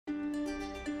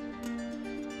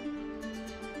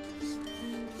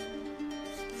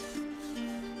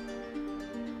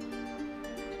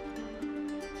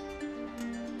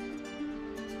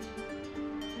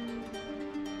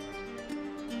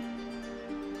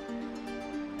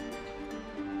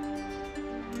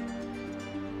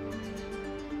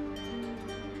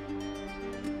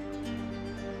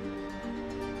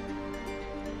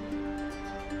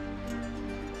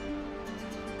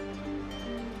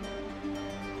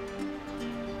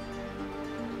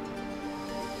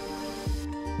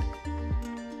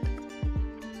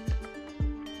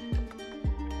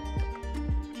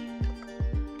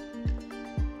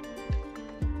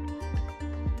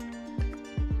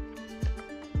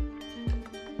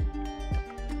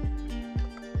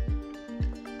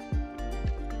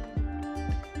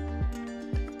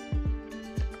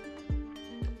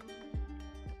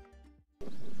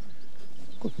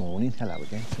Good morning, hello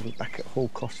again. So we're back at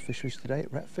Hallcroft Fisheries today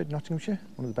at Retford, Nottinghamshire.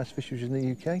 One of the best fisheries in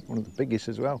the UK, one of the biggest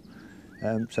as well.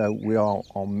 So we are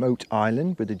on Moat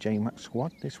Island with the JMAC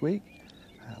squad this week.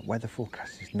 Weather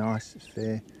forecast is nice, it's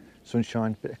fair,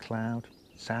 sunshine, bit of cloud,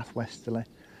 southwesterly.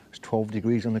 It's 12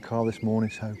 degrees on the car this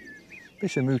morning, so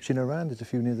bits of mooching around, there's a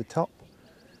few near the top.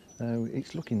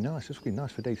 It's looking nice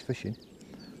for day's fishing.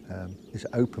 There's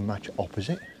an open match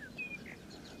opposite,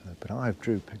 but I've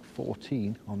drew peg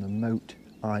 14 on the Moat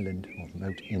Island, or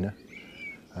Moat Inner,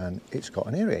 and it's got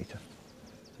an aerator.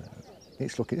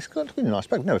 It's looking a nice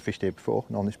peg. I've never fished here before,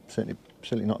 and on this, certainly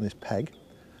not on this peg.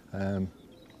 One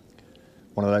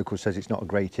of the locals says it's not a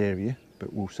great area,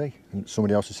 but we'll see. And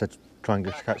somebody else has said try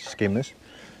and catch skimmers.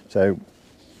 So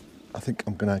I think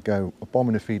I'm going to go a bomb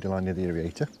and a feeder line near the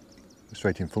aerator,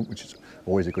 straight in front, which is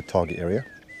always a good target area.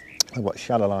 I've got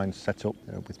shallow lines set up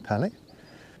with pellet.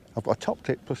 I've got a top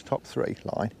clip plus top 3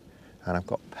 line, and I've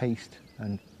got paste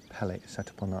and pellet set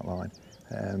up on that line.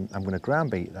 I'm going to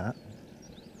ground bait that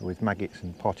with maggots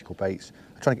and particle baits.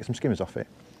 I'm trying to get some skimmers off it.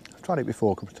 I've tried it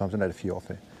before a couple of times, I know a few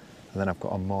off it. And then I've got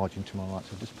a margin to my right,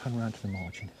 so I'll just pan around to the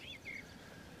margin.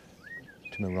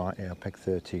 To my right here, peg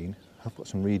 13. I've got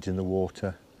some reeds in the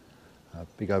water, a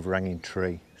big overhanging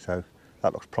tree, so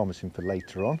that looks promising for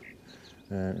later on,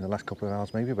 in the last couple of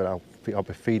hours maybe, but I'll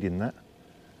be feeding that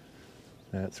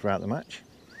throughout the match.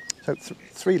 So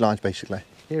 3 lines basically,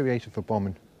 aerator for bomb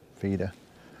and feeder,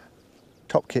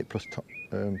 top kit plus top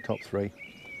 3,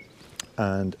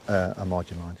 and a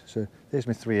margin line. So there's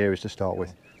my 3 areas to start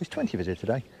with. There's 20 of us here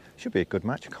today. Should be a good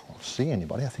match. I can't see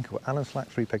anybody. I think I've got Alan Slack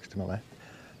 3 pegs to my left.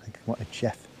 I think I've got a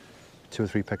Jeff 2 or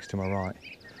 3 pegs to my right.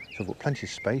 So I've got plenty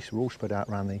of space. We're all spread out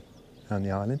around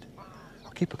the island.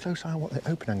 I'll keep a close eye on what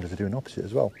the open anglers are doing opposite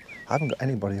as well. I haven't got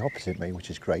anybody opposite me, which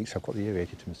is great. So I've got the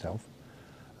aerator to myself.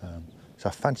 So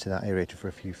I fancy that aerator for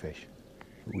a few fish.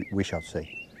 We shall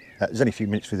see. There's only a few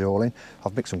minutes for the all in.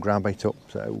 I've mixed some ground bait up,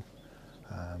 so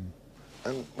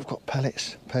and we've got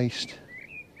pellets, paste,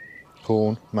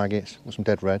 corn, maggots, some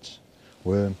dead reds,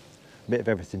 worm, a bit of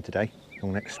everything today. I'm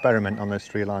going to experiment on those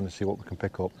 3 lines and see what we can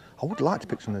pick up. I would like to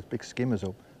pick some of those big skimmers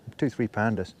up, 2-3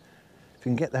 pounders. If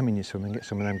you can get them in your swim and get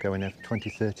some of them going there,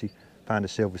 20-30 pounder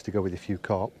silvers to go with a few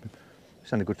carp,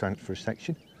 it's only a good time for a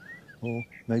section, or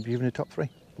maybe even a top 3,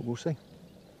 but we'll see.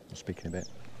 I'll speak in a bit.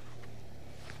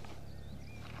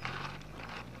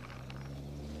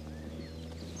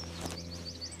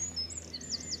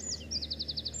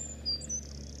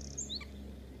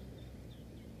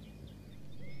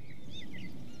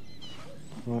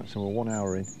 Right, so we're 1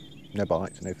 hour in, no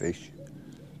bites, no fish,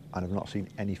 and I've not seen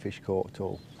any fish caught at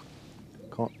all.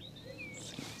 Can't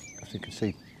see, as you can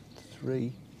see,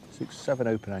 3, 6, 7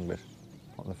 open anglers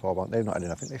on the far bank. They've not had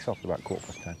any. I think they stopped about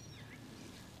 10:15.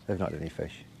 They've not had any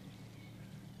fish.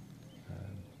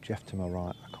 Jeff to my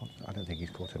right, I don't think he's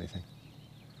caught anything.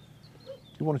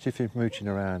 You wanted to fish mooching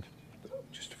around,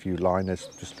 just a few liners,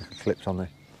 just little clips on the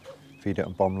feeder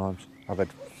and bomb lines. I've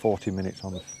had 40 minutes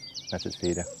on the method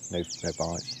feeder, no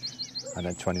bites, and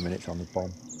then 20 minutes on the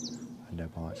bomb and no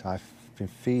bites. I've been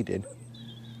feeding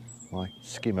my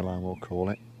skimmer line, we'll call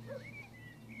it.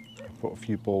 I've put a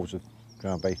few balls of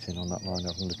ground bait in on that line.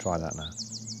 I'm going to try that now.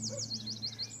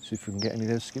 See if we can get any of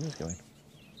those skimmers going.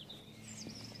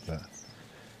 But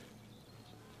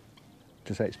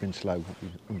to say it's been slow would be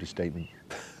an understatement.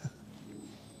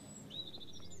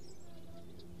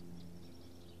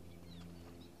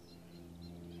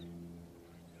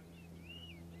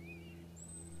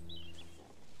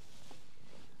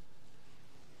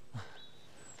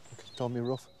 Tommy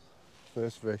Rough,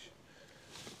 first fish.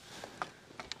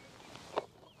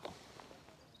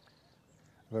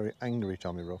 Very angry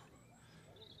Tommy Rough.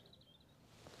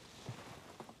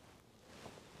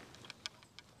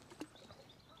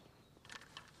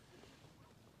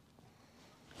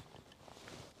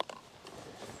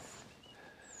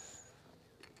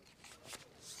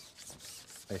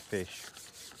 A fish.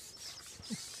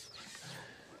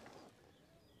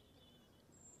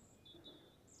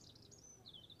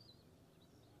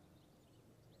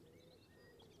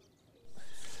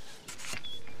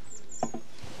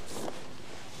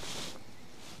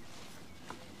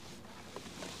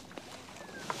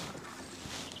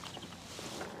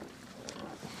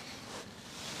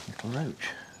 Little roach.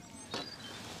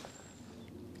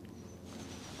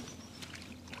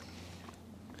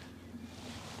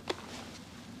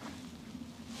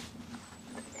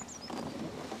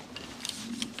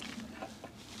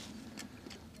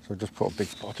 So I just put a big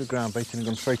pot of ground bait in and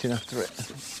gone straight in after it.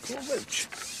 Poor roach.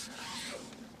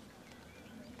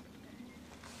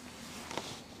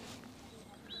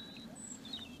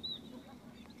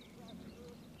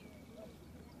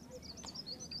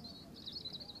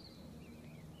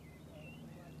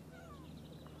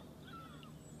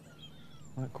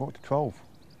 At 11:45.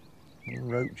 One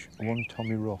roach, one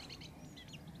Tommy Rough.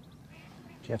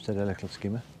 Jeff said a little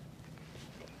skimmer.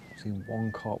 I've seen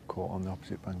one carp caught on the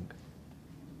opposite bank.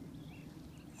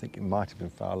 I think it might have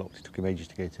been foul up. It took him ages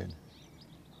to get in.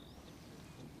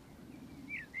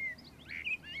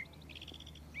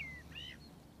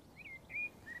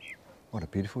 What a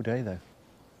beautiful day though.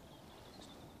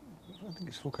 I think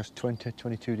it's forecast 20,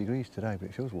 22 degrees today, but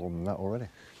it feels warmer than that already.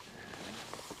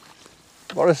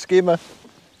 What a skimmer.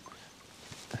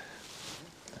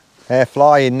 Hair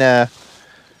flying now.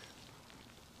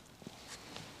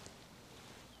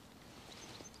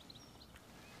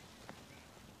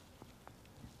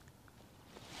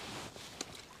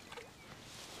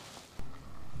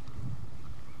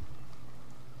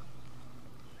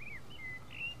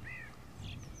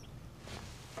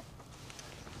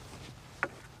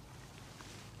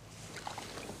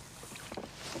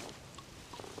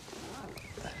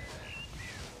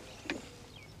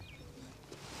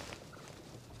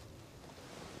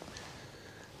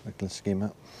 Little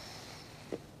skimmer.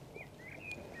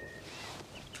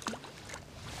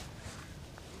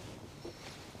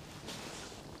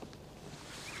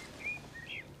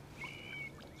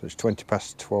 So it's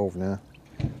 12 now.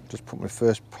 Just put my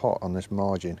first pot on this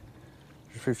margin.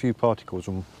 Just for a few particles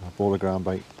on a ball of ground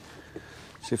bait.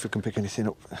 See if we can pick anything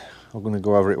up. I'm going to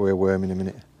go over it with a worm in a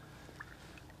minute.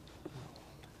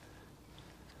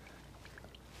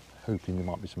 Hoping there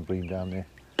might be some bream down there.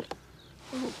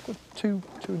 We're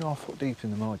 2.5 foot deep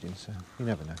in the margin, so you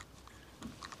never know.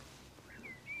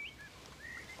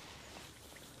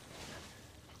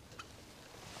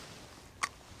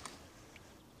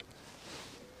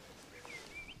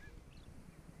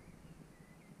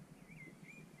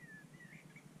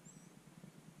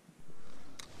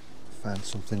 Found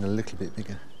something a little bit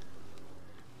bigger.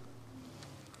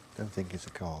 Don't think it's a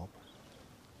carp.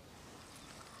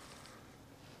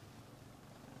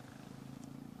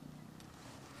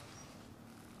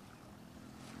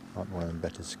 Might be one of them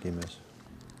better skimmers.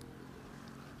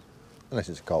 Unless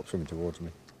it's a carp swimming towards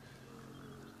me.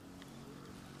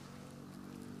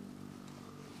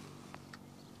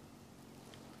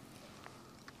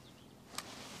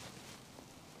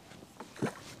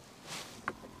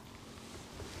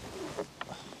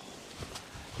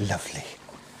 Lovely.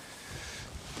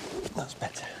 That's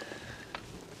better.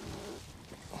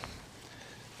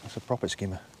 That's a proper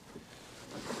skimmer.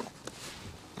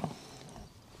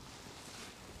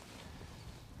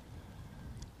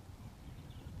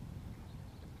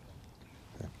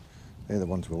 They're the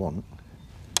ones we want.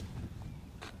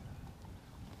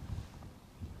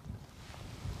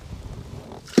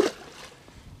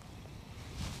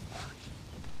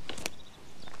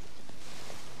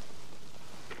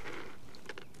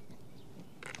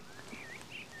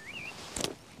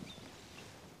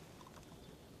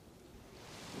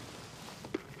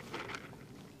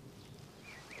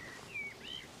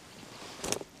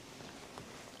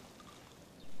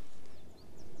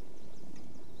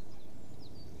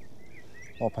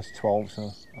 All past 12,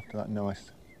 so after that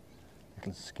nice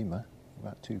little skimmer,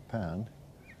 about £2,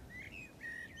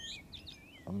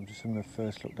 I'm just having a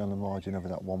first look down the margin over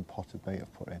that one pot of bait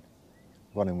I've put in.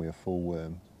 Gone in with a full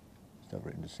worm, just over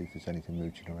it to see if there's anything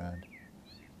mooching around.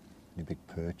 Any big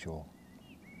perch or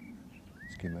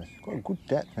skimmers. It's got a good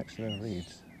depth next to those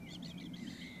reeds.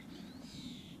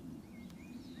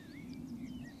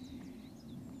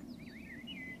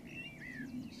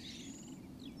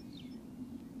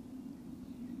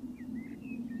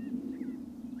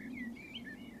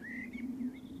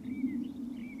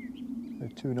 So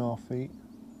 2.5 feet.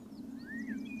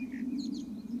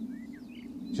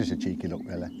 Just a cheeky look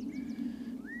really.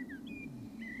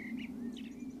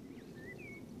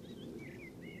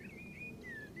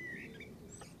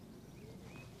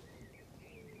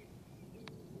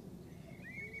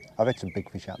 I've had some big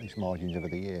fish out these margins over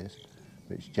the years,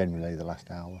 but it's generally the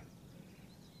last hour.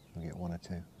 I'll get one or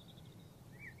two.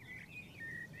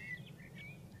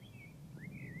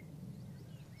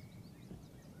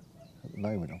 At the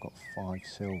moment I've got 5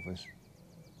 silvers.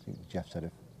 I think Jeff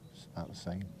said it's about the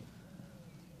same.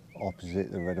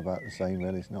 Opposite, they're read about the same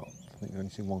really. It's not, I think I've only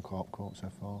seen one carp caught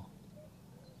so far.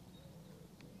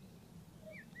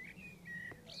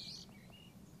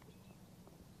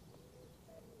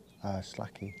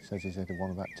 Slacky says he's had one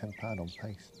about £10 on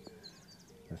paste.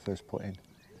 The first put in.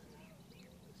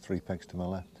 3 pegs to my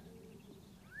left.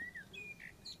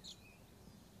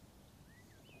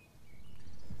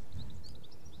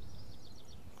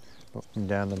 Up and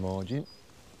down the margin.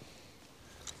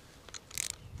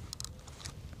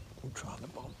 We'll try the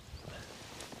bomb.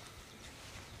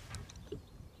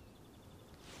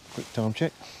 Quick time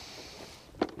check.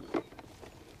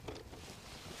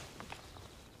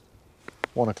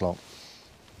 1 o'clock.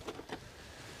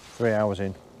 3 hours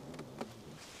in.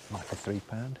 Might be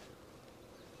 £3.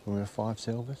 We have 5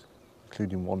 silvers,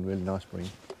 including one really nice bream.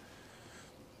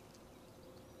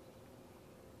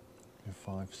 We have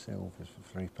 5 silvers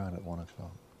for £3 at 1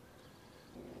 o'clock.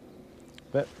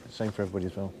 But same for everybody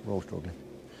as well. We're all struggling.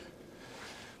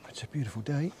 But it's a beautiful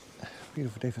day.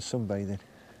 Beautiful day for sunbathing.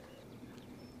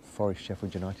 Forest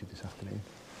Sheffield United this afternoon.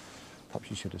 Perhaps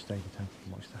you should have stayed at home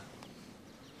and watched that.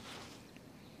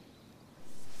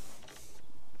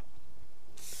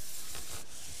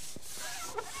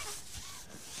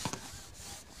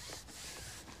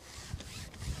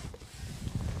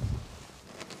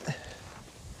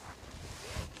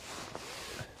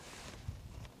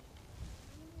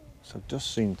 So I've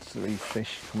just seen 3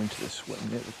 fish come into the swim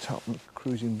near the top and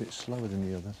cruising a bit slower than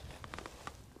the others.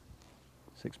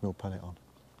 6mm pellet on.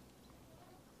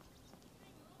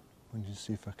 I'm going to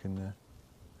see if I can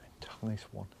entice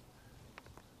one.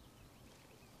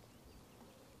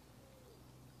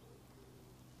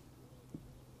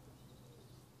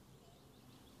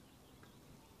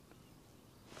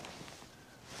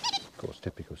 Of course,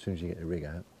 typical, as soon as you get the rig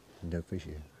out, no fish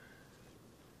here.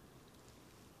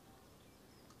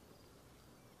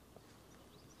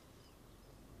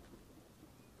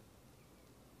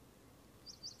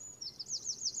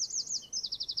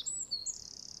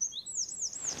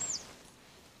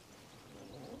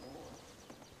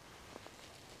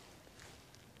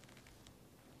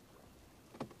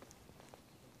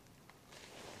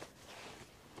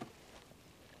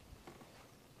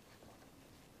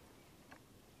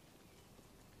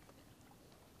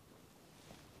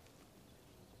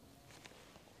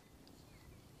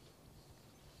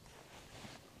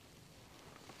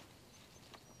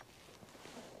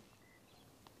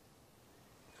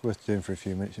 Worth doing for a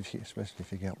few minutes, especially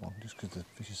if you get one, just because the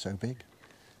fish is so big.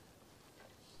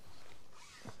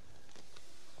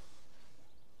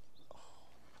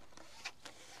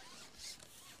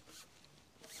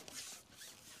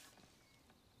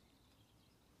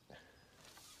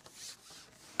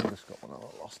 I just got one and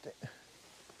I lost it. I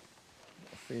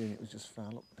got a feeling it was just foul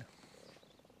up there.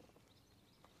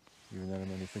 Even though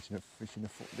I'm only fishing a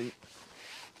foot deep.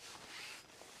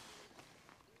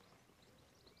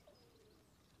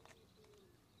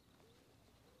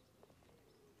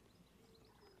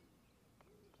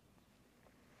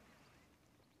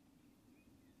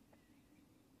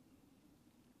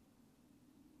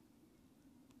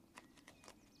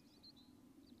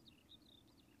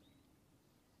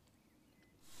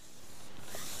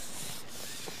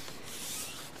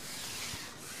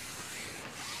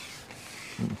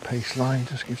 Pace line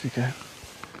just gives it a go.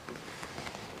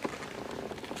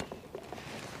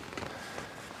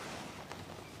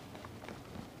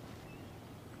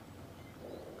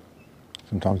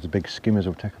 Sometimes the big skimmers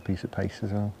will take a piece of pace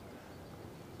as well.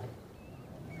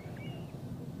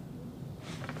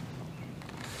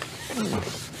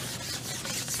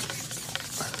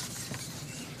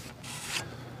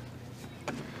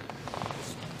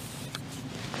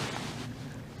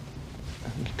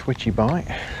 Twitchy bite.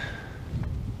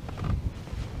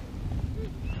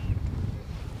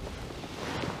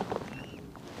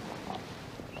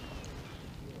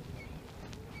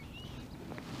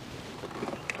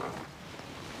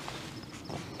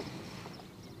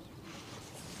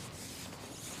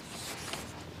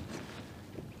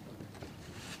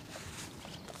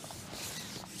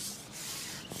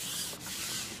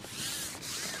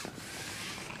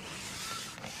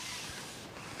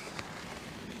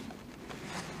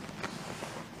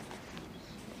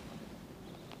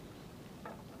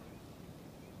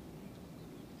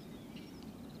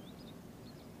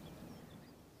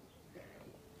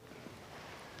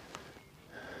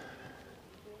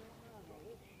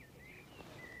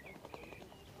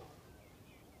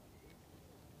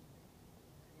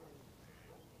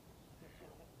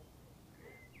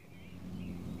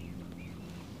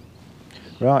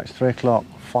 Right, it's 3 o'clock,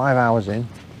 5 hours in,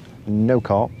 no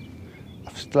carp.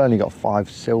 I've still only got 5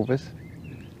 silvers.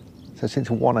 So since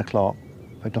 1 o'clock,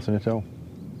 I've had nothing at all.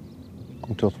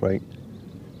 Until 3.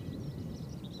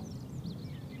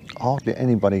 Hardly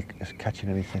anybody is catching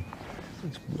anything.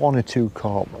 It's 1 or 2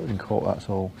 carp in caught, that's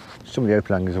all. Some of the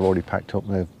open anglers have already packed up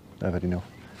and they've had enough.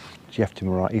 Jeff to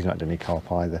my right, he's not had any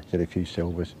carp either. He's had a few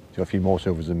silvers. He's got a few more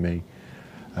silvers than me.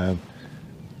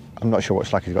 I'm not sure what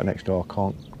slack he's got next door,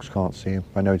 can't see him.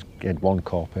 I know he had 1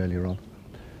 carp earlier on.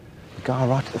 The guy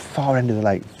right at the far end of the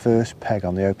lake, first peg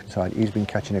on the open side, he's been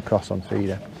catching across on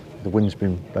feeder. The wind's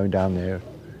been blowing down there.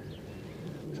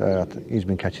 So he's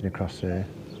been catching across there.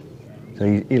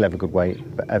 So he'll have a good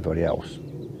weight, but everybody else,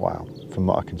 wow, from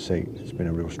what I can see, it's been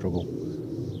a real struggle.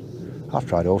 I've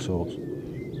tried all sorts.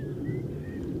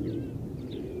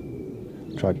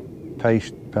 tried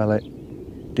paste, pellet,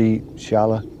 deep,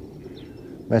 shallow,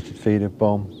 method feeder,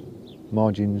 bomb,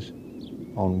 margins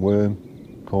on worm,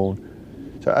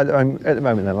 corn. So at the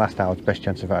moment, the last hour's best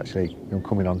chance of actually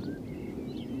coming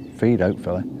on feed,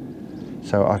 hopefully.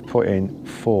 So I've put in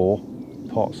 4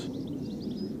 pots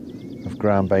of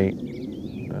ground bait,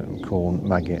 corn,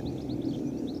 maggot,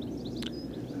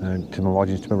 and to my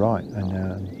margins to my right, and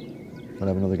I'll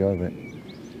have another go of it.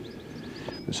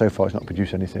 But so far it's not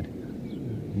produced anything.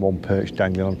 One perch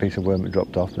dangling on a piece of worm that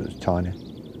dropped off, but it's tiny.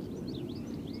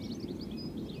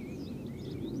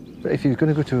 But if you're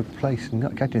going to go to a place and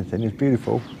not catch anything, it's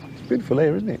beautiful. It's beautiful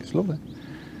here, isn't it? It's lovely.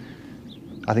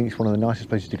 I think it's one of the nicest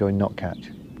places to go and not catch.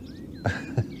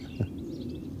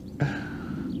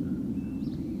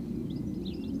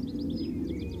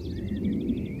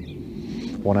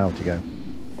 1 hour to go.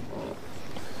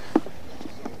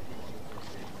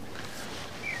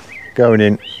 Going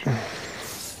in.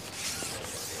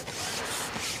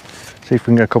 See if we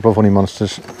can get a couple of honey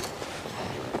monsters.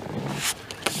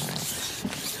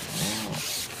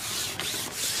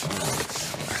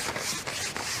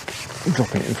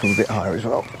 Dropping it in from a bit higher as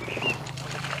well.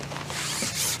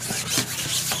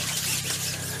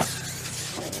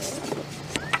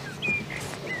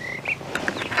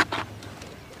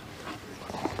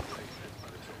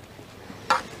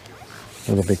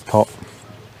 Another big pot.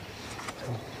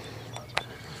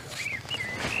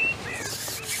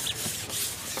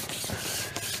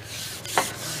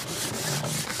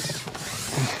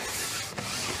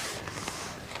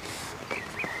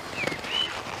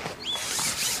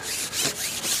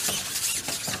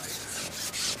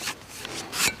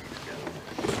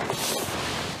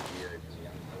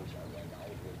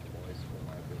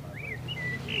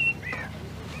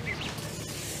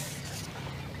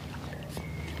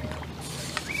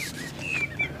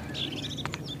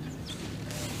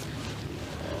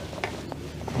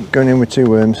 Going in with 2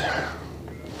 worms.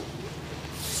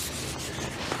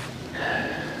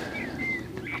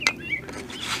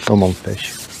 Come on,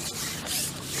 fish.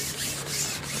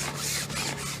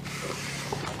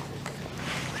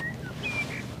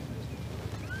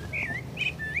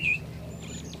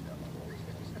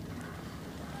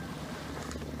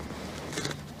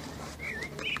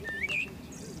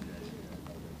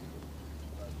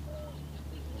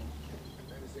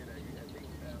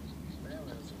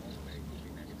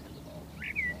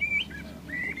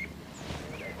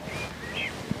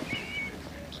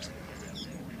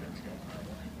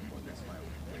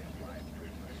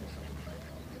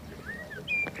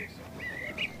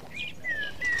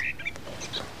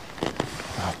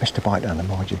 Missed a bite down the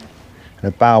margin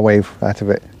and a bow wave out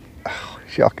of it. Oh,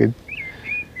 shocking.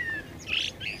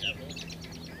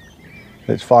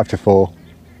 It's 5 to 4.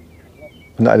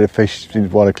 I've not had a fish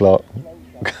since 1 o'clock.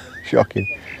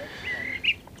 Shocking.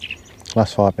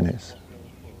 Last 5 minutes.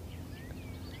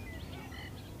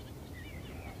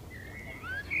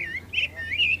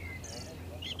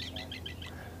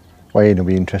 Weigh in will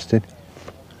be interesting.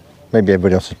 Maybe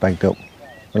everybody else has banked up.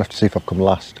 We'll have to see if I've come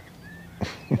last.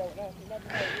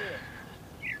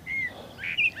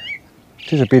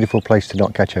 It is a beautiful place to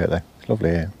not catch out though. It's lovely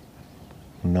here.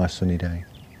 A nice sunny day.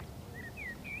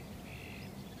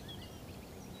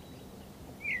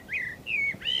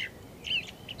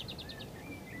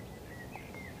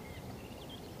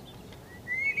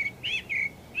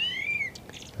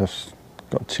 I've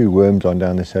got 2 worms on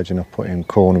down this edge and I've put in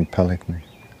corn and pellet and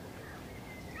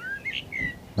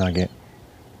maggot.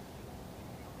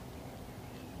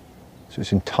 So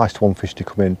it's enticed one fish to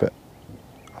come in, but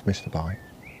I've missed the bite.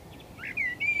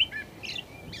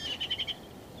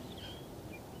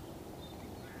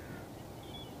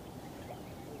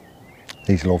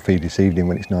 These will all feed this evening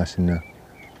when it's nice and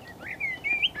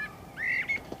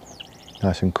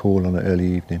cool on an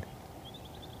early evening.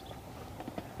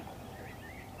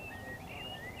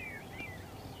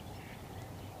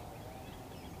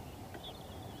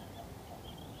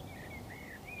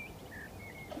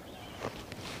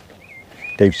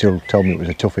 Dave still told me it was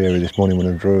a tough area this morning when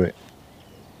I drew it.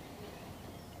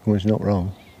 Well, he's not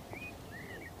wrong.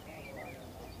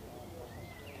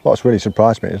 What's really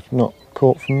surprised me is not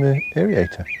caught from the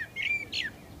aerator.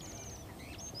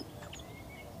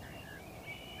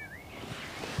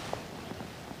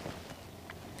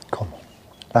 Come on,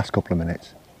 last couple of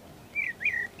minutes.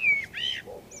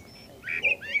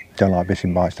 Don't like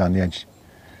missing bites down the edge.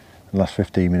 The last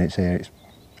 15 minutes here,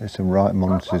 there's some right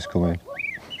monsters coming.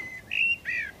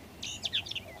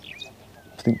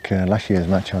 I think last year's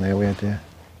match on here we had a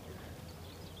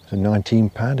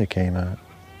 19-pounder came out.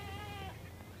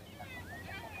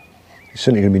 It's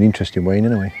certainly going to be an interesting weighing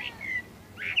anyway.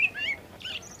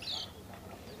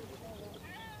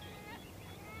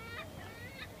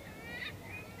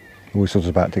 whistle's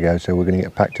about to go, so we're going to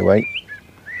get packed to 8.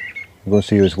 We're going to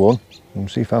see who's won and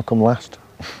see if I'll come last.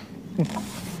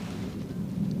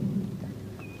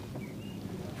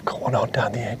 Got one on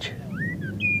down the edge.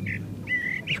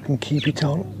 If we can keep it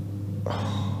on.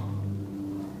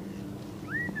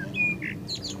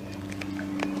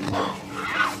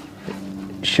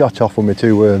 Shot off with my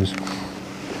 2 worms.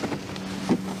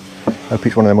 Hope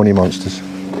it's one of the money monsters.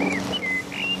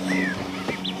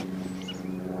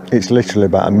 It's literally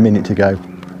about a minute to go.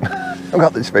 I've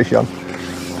got this fish on.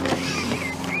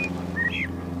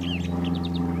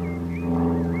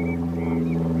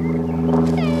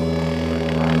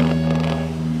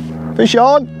 Fish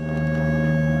on!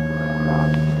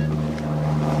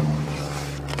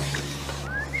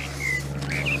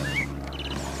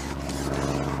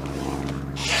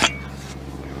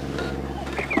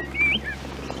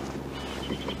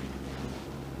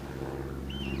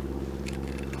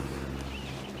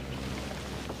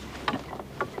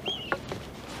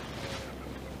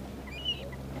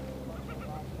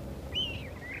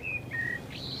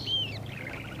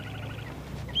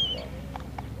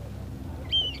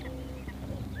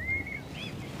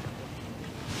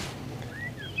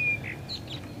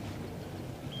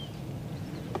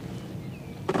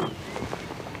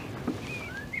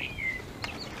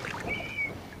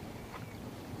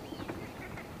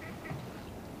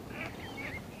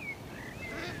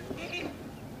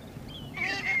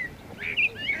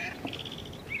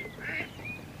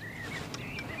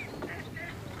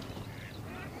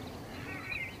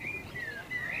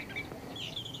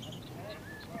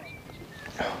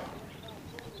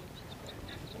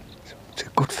 It's a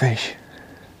good fish.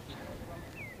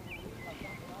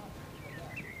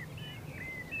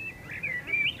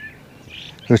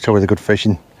 Let's try with the good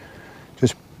fishing.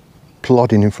 Just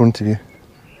plodding in front of you.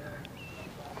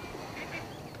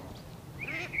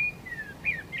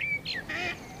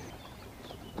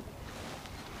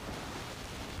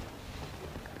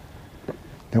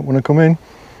 Don't want to come in.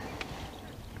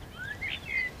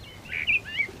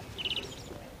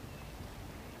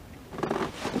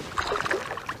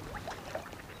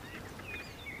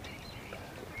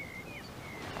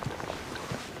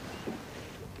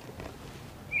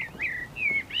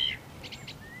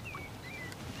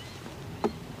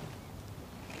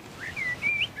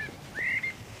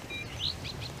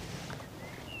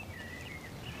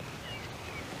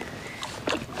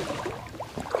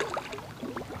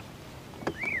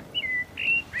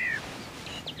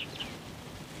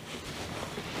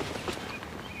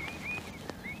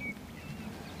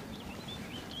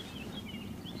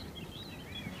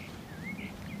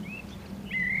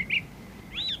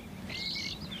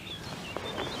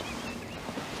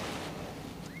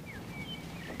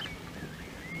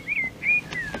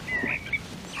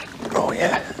 Oh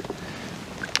yeah,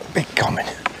 big common.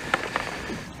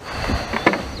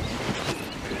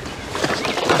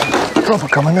 Proper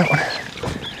common, that one.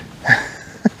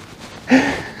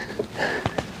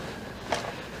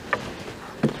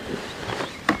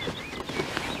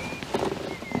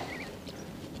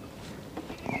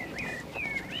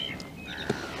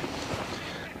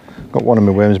 Got one of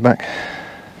my worms back.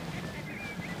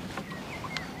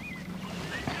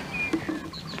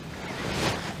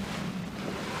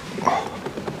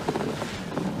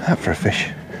 That for a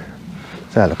fish.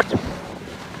 There, look at them.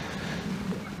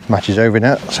 Match is over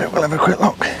now, so we'll have a quick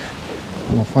look.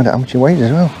 And we'll find out how much he weighs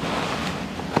as well.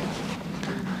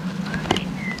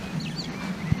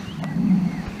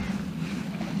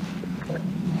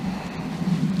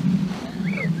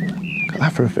 Got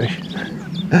that for a fish.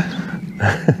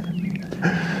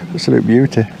 Absolute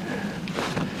beauty.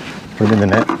 Put him in the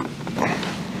net.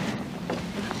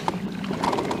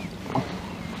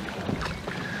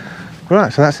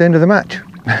 Right, so that's the end of the match. Size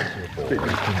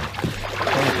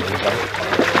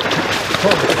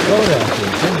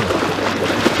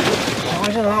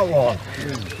of that one.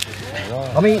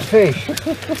 I'm eating fish.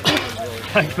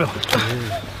 Thanks, Bill.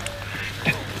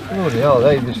 Bloody hell,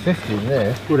 Dave, there's 50 in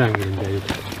there. Good angling, Dave.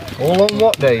 All on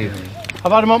what, Dave?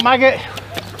 I've had them on maggot.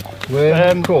 Worm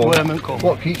and corn. Worm and corn.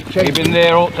 What, keep chasing? You've been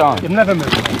there all the time? You've never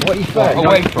moved. What you fed?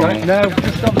 Away from it? No,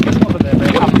 just over there,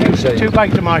 mate. Say? 2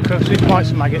 bags of micro, 6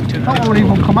 pints of maggot, 2 That one won't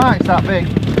even come out, it's that big.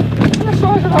 What's the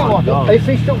size of that one? They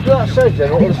fished up to that sedge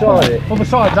then, on the side of it? Other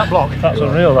side, that block. That's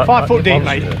unreal. That 5 foot deep,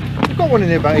 mate. You've got one in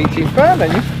there about 18 pounds,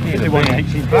 haven't you? They weigh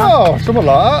 18 pounds. Oh, something like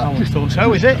that. I always thought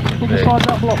so, is it? Beside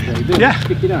that block, Dave, Yeah.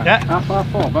 sticking out. Yeah. How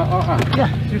far, about like that? Yeah,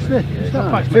 just there. It's not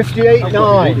quite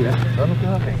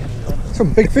 58.9.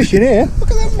 Some big fish in here.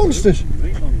 Look at them monsters.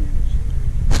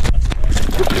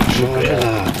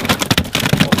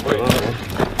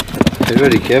 You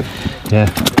ready, Kev? Yeah.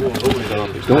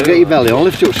 Don't get your belly on,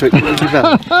 lift it up so it can lift your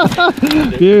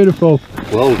belly. Beautiful.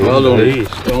 Well done. Well done.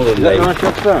 Well done, Dave. Nice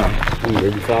job, sir.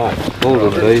 105. Well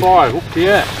done, Dave. 5, up to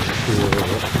you.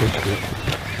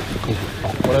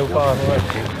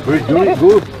 But he's doing it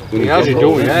good. How's he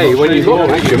doing? Hey, when you've got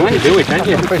pressure, man, you do it, can't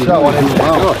you? Fish that one in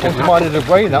well. Minded of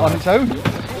weighing that on its own.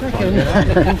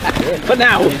 But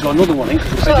now, you've got another one in.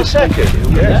 Is that a second?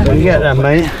 Yeah. When you get them,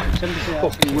 mate,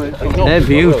 they're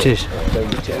beauties.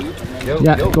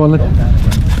 Yeah, go on then.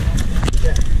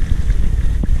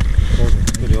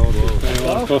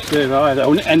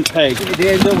 End peg.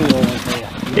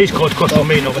 He's got cost on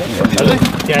me, not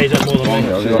yeah, he's had more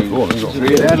than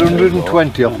me. They had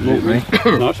 120 off me.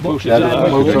 Not supposed They had a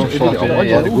motor on slot in there, he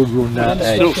had a good run that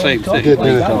edge. Still same thing.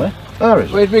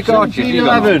 Where's my card?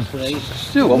 11.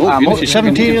 Still,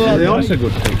 17-11. That's a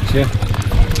good picture.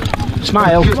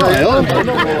 Smile.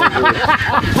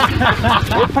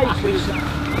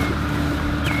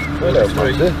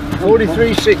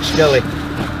 43.6, Skelly.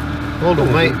 Hold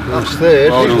on, mate. That's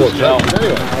third.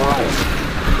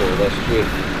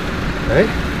 Hey?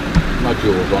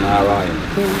 Modules on our iron.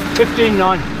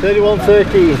 15.9.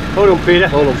 31.13. Hold on, Peter.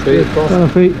 Hold on, Peter. Hold on,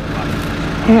 Pete.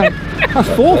 Right. That's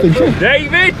fourth, isn't it?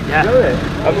 David!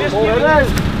 Yeah. I've just given out.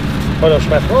 Hold on,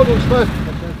 Smith. Hold on, Smith.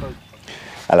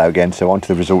 Hello again, so on to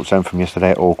the results then from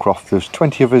yesterday at Hallcroft. There was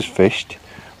 20 of us fished.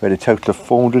 We had a total of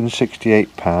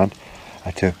 £468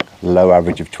 at a low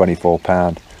average of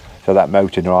 £24. So that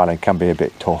Moat Island can be a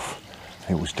bit tough.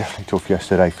 It was definitely tough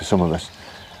yesterday for some of us.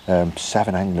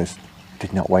 7 anglers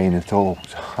did not weigh in at all.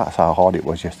 So that's how hard it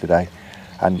was yesterday.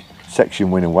 And section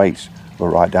winning weights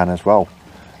were right down as well.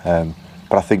 But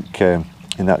I think in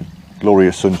that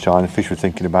glorious sunshine, the fish were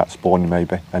thinking about spawning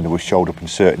maybe, and there was shoaled up in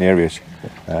certain areas.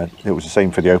 It was the same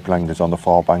for the open anglers on the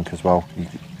far bank as well.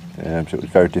 So it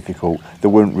was very difficult. They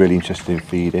weren't really interested in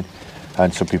feeding,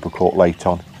 and some people caught late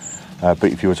on. But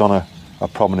if you was on a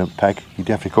prominent peg, you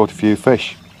definitely caught a few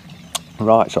fish.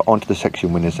 Right, so on to the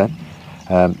section winners then.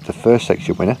 The first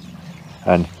section winner,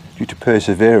 and due to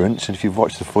perseverance, and if you've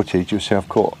watched the footage, you'll see I've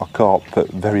caught a carp at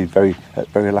very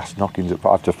last knockings at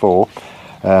 5 to 4.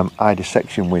 I had a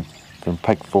section win from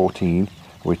peg 14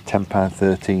 with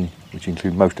 £10.13, which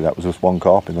included most of that was just one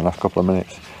carp in the last couple of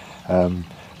minutes.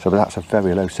 So that's a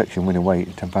very low section winning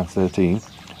weight, £10.13.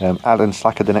 Alan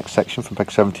Slacker the next section from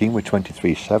peg 17 with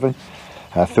 23.7.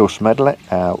 Phil Smedley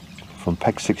from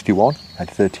peg 61 had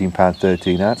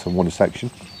 £13.13 ounce and won a section.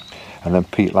 And then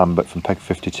Pete Lambert from peg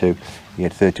 52, he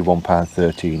had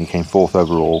 £31.13. He came 4th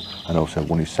overall and also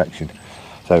won his section.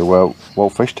 So well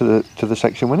fished to the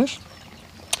section winners.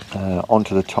 On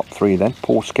to the top 3 then.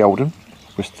 Paul Skeldon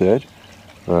was 3rd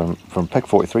from peg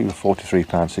 43 with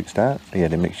 £43.6 ounce. He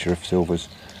had a mixture of silvers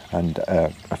and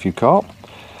a few carp.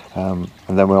 And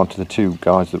then we're on to the 2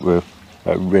 guys that were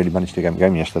really managed to get the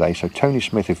game yesterday. So Tony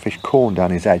Smith, who fished corn down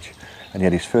his edge, and he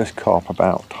had his first carp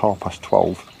about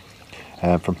 12:30.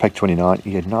 From peg 29,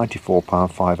 he had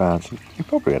 £94.5 ounce. He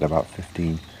probably had about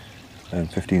 15 or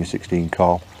 16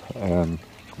 carp.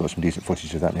 Got some decent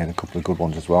footage of that, and he had a couple of good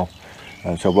ones as well.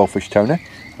 So well fished, Tony.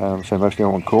 So mostly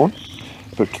on corn.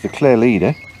 But to the clear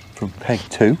leader from peg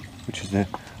 2, which is the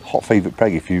hot favourite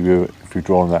peg if you're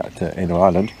drawing that in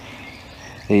Ireland,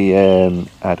 he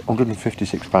had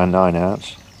 £156.9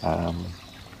 ounce.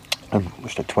 And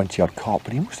must have 20 odd carp,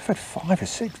 but he must have had 5 or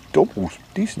 6 doubles,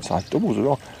 decent sized doubles as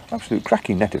well. Absolute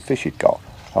cracking net of fish he'd got.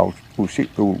 We'll show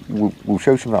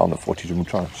some of that on the footage, and we'll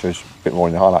try and show us a bit more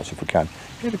in the highlights if we can.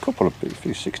 He had a couple of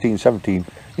 16, 17,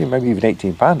 maybe even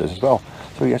 18 pounders as well.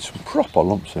 So he had some proper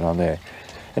lumps around there.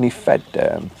 And he fed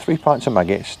 3 pints of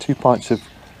maggots, 2 pints of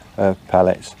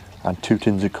pellets, and 2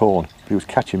 tins of corn. But he was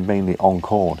catching mainly on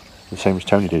corn, the same as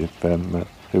Tony did,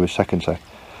 who was second. So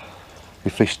we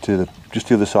fished to just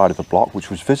the other side of the block, which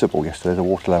was visible yesterday. The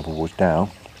water level was down,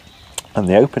 and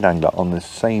the open angler on the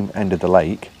same end of the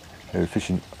lake, who was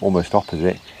fishing almost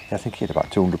opposite, I think he had about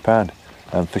 £200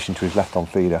 fishing to his left on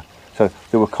feeder. So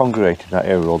they were congregating that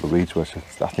area where all the reeds were. So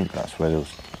I think that's where there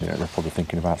was, they're probably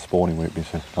thinking about spawning when it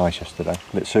had been so nice yesterday.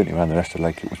 But certainly around the rest of the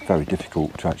lake, it was very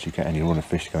difficult to actually get any run of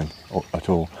fish going at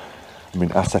all. I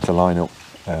mean, I set a line up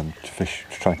to fish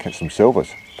to try and catch some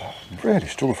silvers, but really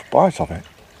struggled for bites of it.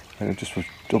 It just was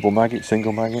double maggot,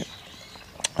 single maggot,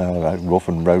 rough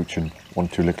and roach and 1 or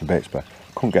 2 little bits, but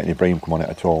couldn't get any bream come on it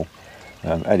at all.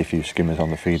 Had a few skimmers on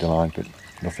the feeder line, but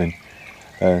nothing.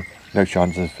 No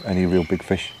chance of any real big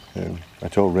fish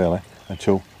at all, really,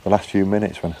 until the last few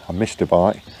minutes when I missed a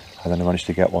bite, and then I managed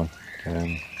to get one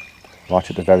right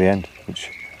at the very end, which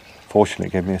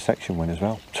fortunately gave me a section win as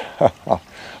well. I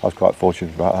was quite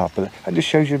fortunate about that, but it just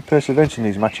shows you perseverance in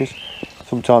these matches.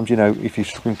 Sometimes, if you're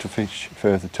struggling to fish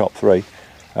for the top 3,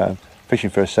 fishing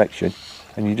for a section,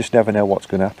 and you just never know what's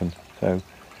going to happen. So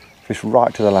fished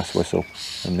right to the last whistle,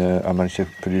 and I managed to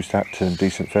produce that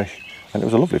decent fish, and it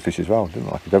was a lovely fish as well. It didn't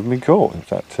look like it'd ever been caught.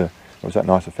 It was that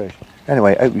nice a fish.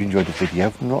 Anyway, I hope you enjoyed the video.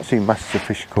 I've not seen masses of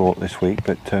fish caught this week,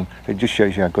 but it just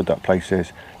shows you how good that place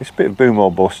is. It's a bit of boom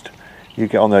or bust. You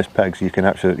get on those pegs, you can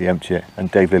absolutely empty it, and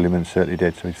Dave Lilliman certainly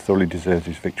did, so he thoroughly deserves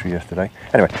his victory yesterday.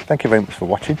 Anyway, thank you very much for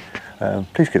watching.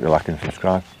 Please click the like and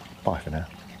subscribe. Bye for now.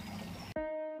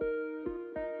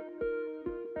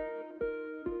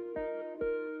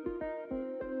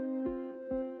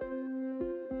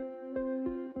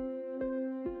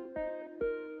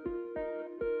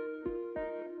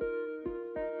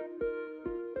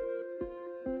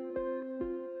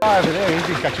 Over there, he's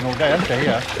been catching all day, hasn't he?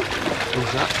 Yeah.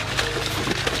 Who's that?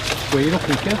 Where you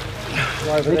looking, Kev?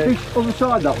 Right over there. Fish on the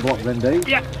side that block then, Dave?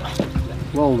 Yeah.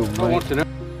 Well done, mate. I want to know.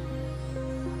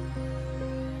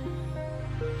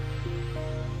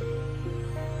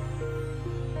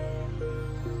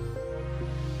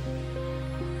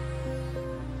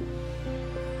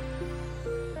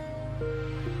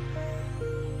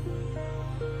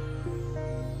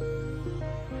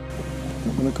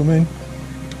 Not going to come in.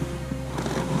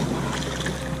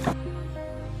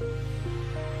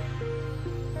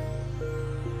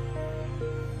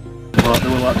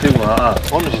 Thing like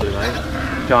that, honestly, mate.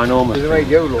 Ginormous. There's a way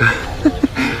go, look.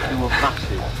 They were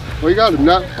massive. Well, you got him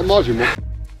now. Imagine what.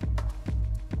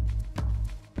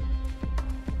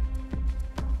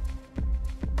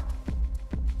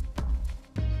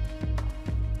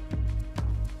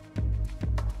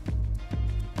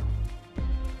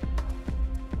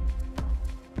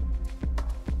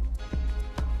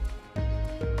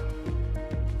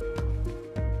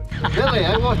 Billy,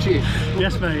 I watch you.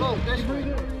 Yes, mate. Look, this way.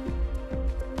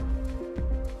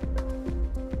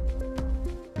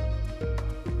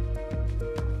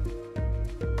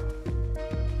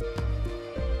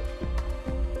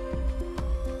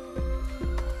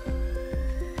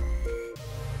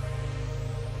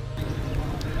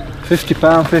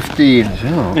 £50.15.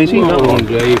 Oh. Is he that one,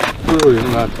 Dave? Brilliant,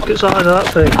 lad. Look at the size of that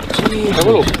thing. Have a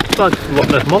look. It's like a Loch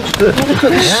Ness monster. Look at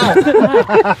this.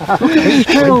 Look at his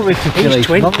tail, Ricky. He's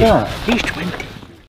 20. He's 20.